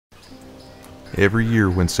Every year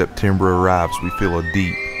when September arrives, we feel a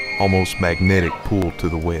deep, almost magnetic pull to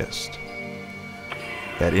the west.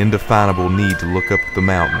 That indefinable need to look up at the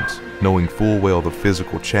mountains, knowing full well the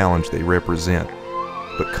physical challenge they represent,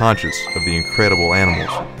 but conscious of the incredible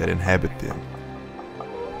animals that inhabit them.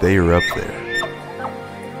 They are up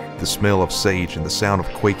there. The smell of sage and the sound of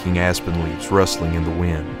quaking aspen leaves rustling in the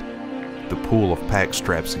wind, the pull of pack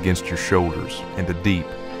straps against your shoulders, and the deep,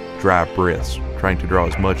 dry breaths trying to draw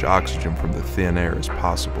as much oxygen from the thin air as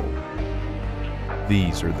possible.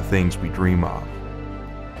 These are the things we dream of.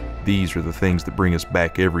 These are the things that bring us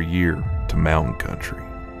back every year to mountain country.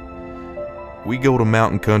 We go to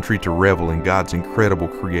mountain country to revel in God's incredible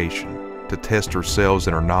creation, to test ourselves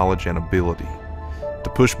in our knowledge and ability, to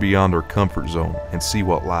push beyond our comfort zone and see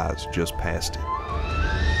what lies just past it.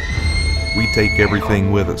 We take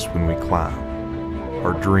everything with us when we climb: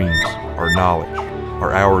 our dreams, our knowledge,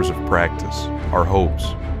 our hours of practice, our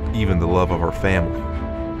hopes, even the love of our family.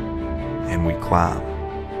 And we climb.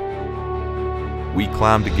 We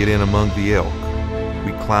climb to get in among the elk.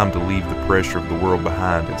 We climb to leave the pressure of the world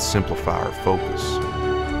behind and simplify our focus.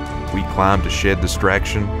 We climb to shed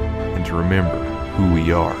distraction and to remember who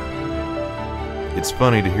we are. It's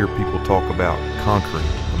funny to hear people talk about conquering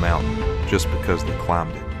a mountain just because they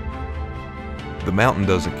climbed it. The mountain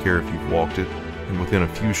doesn't care if you've walked it, and within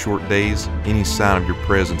a few short days, any sign of your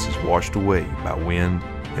presence is washed away by wind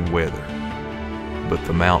and weather. But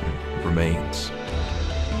the mountain remains.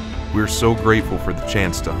 We're so grateful for the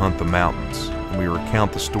chance to hunt the mountains, and we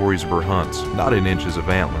recount the stories of our hunts, not in inches of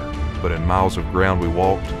antler, but in miles of ground we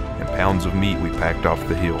walked and pounds of meat we packed off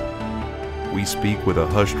the hill. We speak with a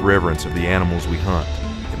hushed reverence of the animals we hunt,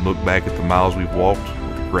 and look back at the miles we've walked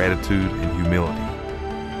with gratitude and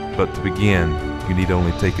humility. But to begin, you need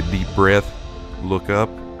only take a deep breath, look up,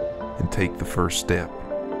 and take the first step.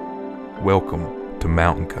 Welcome to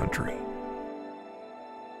mountain country.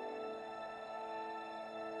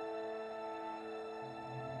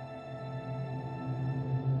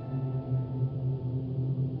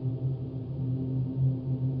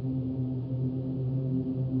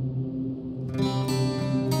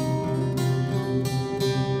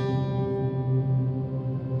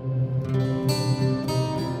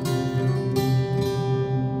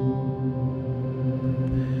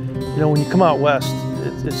 You know, when you come out west,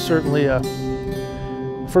 it's certainly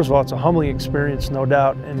first of all, it's a humbling experience, no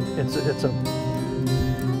doubt, and it's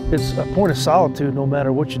a point of solitude no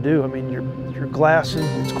matter what you do. I mean, you're glassing,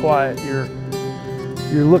 it's quiet,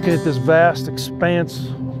 you're looking at this vast expanse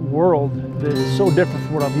world that is so different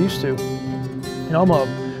from what I'm used to. You know,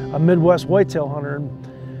 I'm a Midwest whitetail hunter,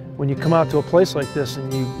 and when you come out to a place like this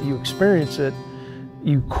and you experience it,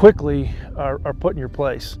 you quickly are put in your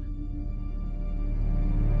place.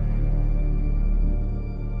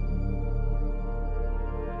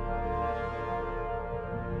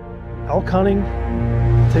 Elk hunting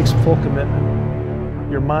takes full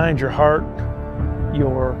commitment. Your mind, your heart,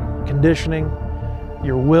 your conditioning,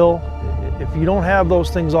 your will. If you don't have those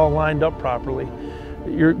things all lined up properly,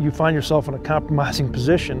 you find yourself in a compromising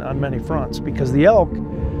position on many fronts, because the elk,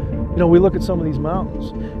 you know, we look at some of these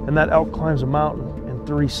mountains and that elk climbs a mountain in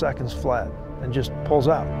 3 seconds flat and just pulls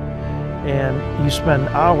out. And you spend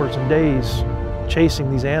hours and days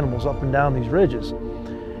chasing these animals up and down these ridges.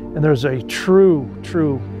 And there's a true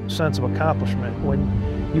sense of accomplishment when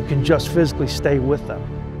you can just physically stay with them.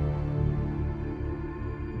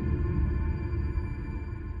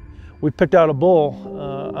 We picked out a bull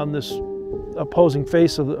on this opposing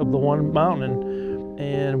face of the one mountain,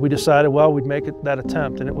 and we decided, well, we'd make that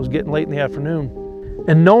attempt, and it was getting late in the afternoon.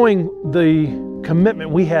 And knowing the commitment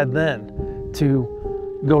we had then to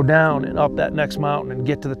go down and up that next mountain and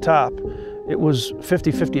get to the top, it was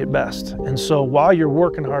 50-50 at best. And so while you're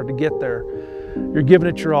working hard to get there, you're giving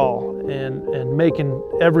it your all and making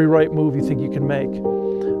every right move you think you can make.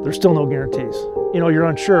 There's still no guarantees. You know, you're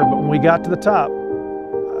unsure, but when we got to the top,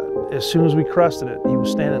 as soon as we crested it, he was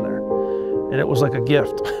standing there. And it was like a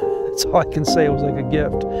gift. That's all I can say, it was like a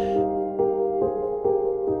gift.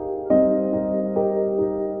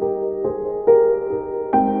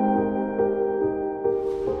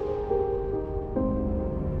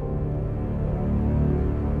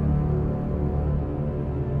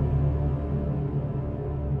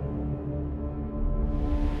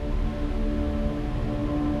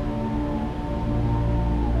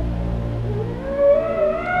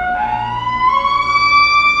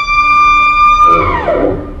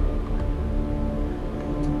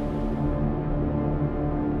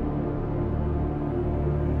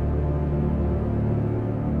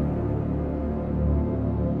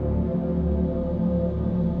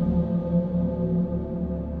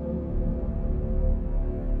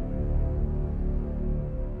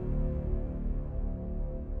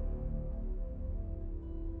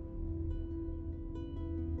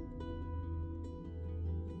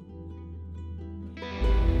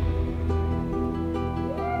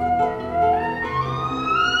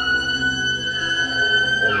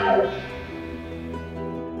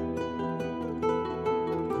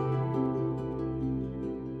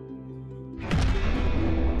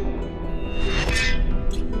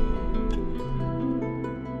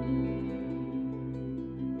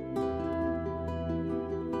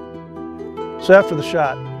 So after the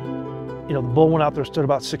shot, you know, the bull went out there, stood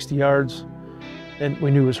about 60 yards, and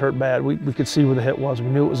we knew he was hurt bad. We could see where the hit was. We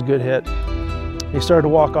knew it was a good hit. He started to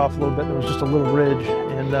walk off a little bit. There was just a little ridge,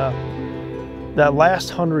 and that last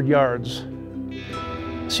 100 yards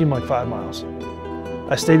seemed like 5 miles.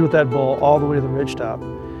 I stayed with that bull all the way to the ridge top,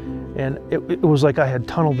 and it was like I had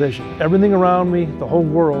tunnel vision. Everything around me, the whole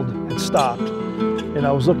world had stopped, and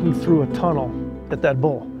I was looking through a tunnel at that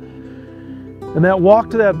bull. And that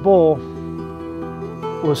walk to that bull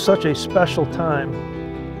was such a special time.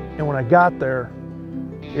 And when I got there,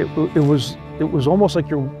 it was almost like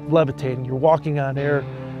you're levitating. You're walking on air.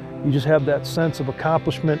 You just have that sense of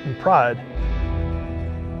accomplishment and pride.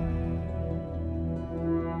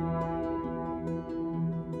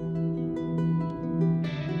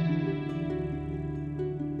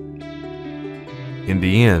 In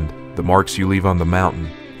the end, the marks you leave on the mountain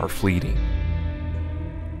are fleeting.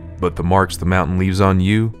 But the marks the mountain leaves on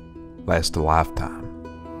you last a lifetime.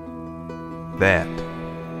 That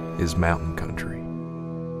is mountain country.